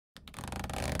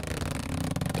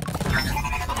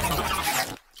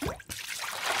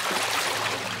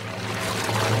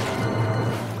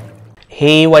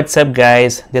Hey, what's up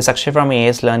guys? This is Akshay from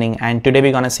AS Learning, and today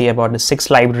we're going to see about the 6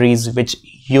 libraries which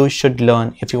you should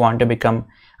learn if you want to become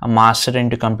a master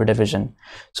into computer vision.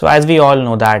 So as we all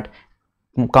know that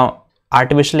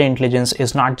artificial intelligence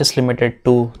is not just limited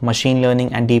to machine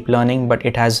learning and deep learning, but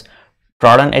it has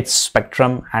broadened its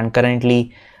spectrum, and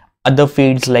currently other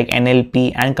fields like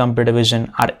NLP and computer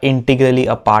vision are integrally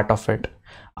a part of it.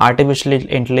 Artificial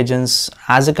intelligence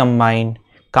as a combine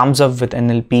comes up with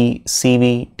NLP,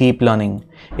 CV, deep learning.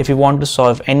 If you want to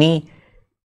solve any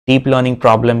deep learning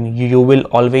problem, you will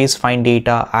always find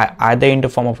data either in the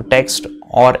form of a text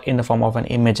or in the form of an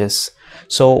images.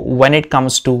 So when it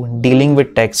comes to dealing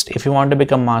with text, if you want to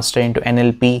become master into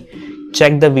NLP,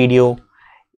 check the video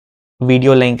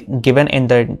link given in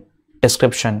the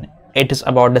description. It is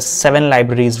about the 7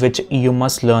 libraries which you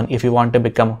must learn if you want to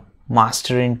become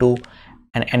master into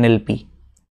an NLP.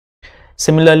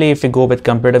 Similarly, if you go with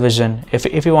computer vision,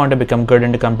 if you want to become good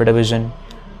into computer vision,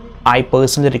 I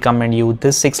personally recommend you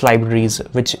these 6 libraries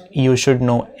which you should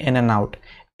know in and out.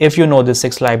 If you know these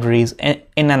 6 libraries in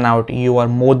and out, you are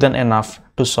more than enough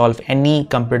to solve any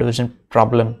computer vision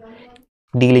problem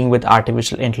dealing with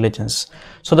artificial intelligence.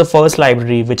 So the first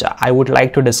library which I would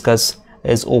like to discuss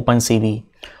is Opencv.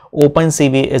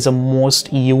 Opencv is the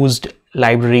most used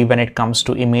library when it comes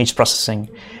to image processing.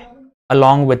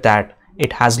 Along with that,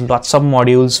 it has lots of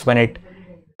modules when it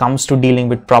comes to dealing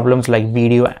with problems like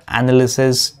video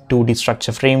analysis, 2D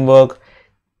structure framework,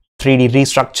 3D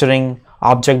restructuring,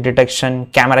 object detection,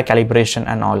 camera calibration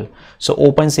and all. So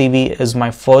Opencv is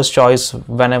my first choice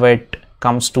whenever it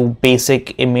comes to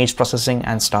basic image processing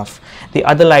and stuff. The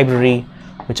other library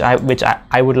which I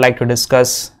would like to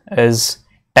discuss is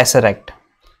Tesseract.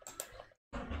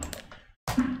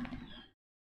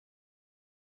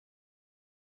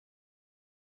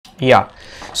 Yeah,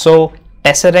 so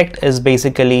Tesseract is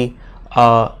basically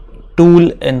a tool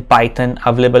in Python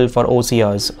available for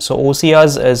OCRs. So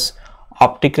OCRs is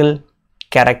optical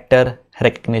character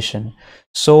recognition.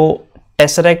 So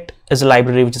Tesseract is a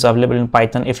library which is available in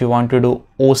Python if you want to do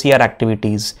OCR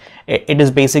activities. It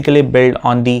is basically built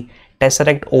on the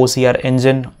Tesseract OCR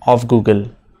engine of Google.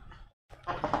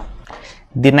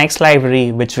 The next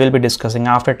library which we'll be discussing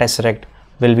after Tesseract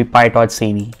will be Pytorch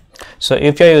Cv. So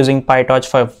if you're using Pytorch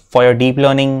for your deep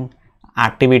learning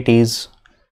activities,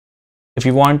 if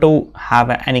you want to have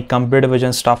any computer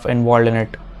vision stuff involved in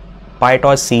it,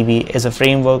 Pytorch Cv is a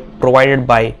framework provided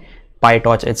by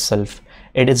Pytorch itself.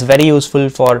 It is very useful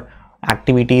for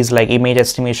activities like image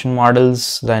estimation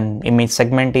models, then image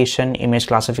segmentation, image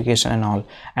classification and all.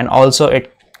 And also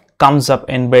it comes up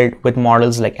inbuilt with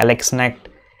models like AlexNet,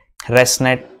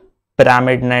 ResNet,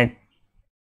 PyramidNet,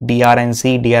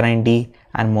 DRNC, DRND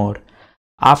and more.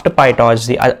 After Pytorch,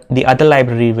 the other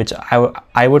library which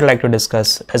I would like to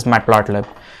discuss is Matplotlib.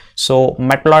 So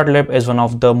Matplotlib is one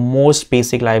of the most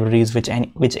basic libraries which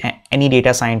any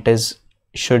data scientist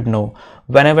should know.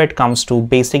 Whenever it comes to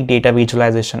basic data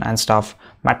visualization and stuff,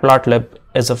 Matplotlib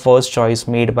is the first choice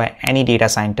made by any data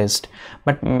scientist.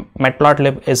 But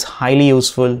Matplotlib is highly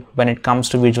useful when it comes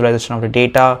to visualization of the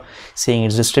data, seeing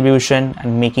its distribution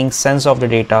and making sense of the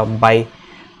data by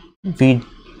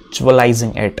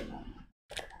visualizing it.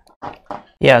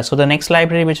 Yeah, so the next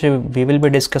library which we will be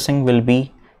discussing will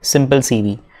be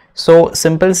Simplecv. So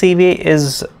Simplecv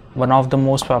is one of the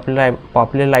most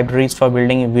popular libraries for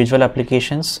building visual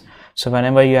applications. So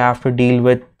whenever you have to deal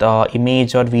with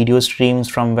image or video streams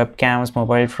from webcams,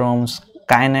 mobile phones,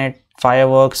 Skynet,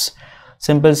 fireworks,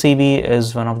 Simplecv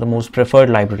is one of the most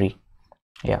preferred library.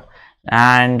 Yeah,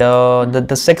 and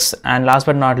the sixth and last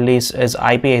but not least is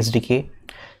Ipsdk.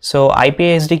 So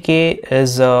Ipsdk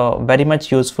is very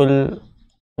much useful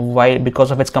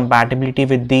because of its compatibility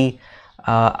with the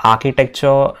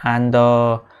architecture and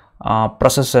the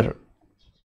processor.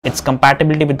 Its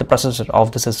compatibility with the processor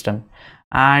of the system.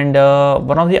 And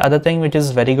one of the other thing which is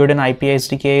very good in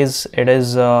Ipsdk is it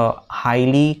is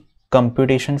highly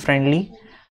computation friendly,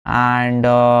 and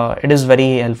it is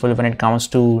very helpful when it comes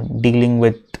to dealing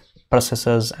with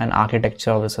processors and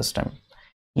architecture of the system.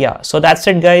 Yeah, so that's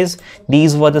it guys.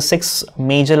 These were the 6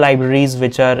 major libraries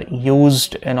which are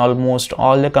used in almost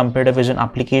all the computer vision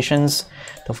applications.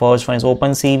 The first one is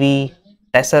Opencv,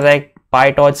 Tesseract,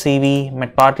 Pytorch Cv,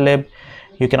 Matplotlib.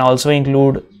 You can also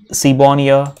include Seaborn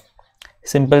here,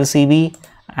 Simplecv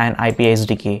and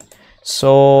Ipsdk.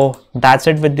 So that's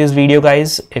it with this video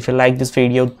guys. If you like this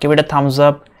video, give it a thumbs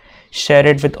up, share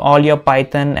it with all your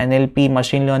Python, NLP,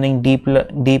 machine learning, deep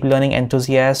learning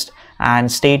enthusiasts,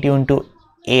 and stay tuned to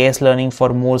AS Learning for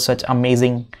more such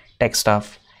amazing tech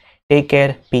stuff. Take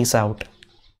care. Peace out.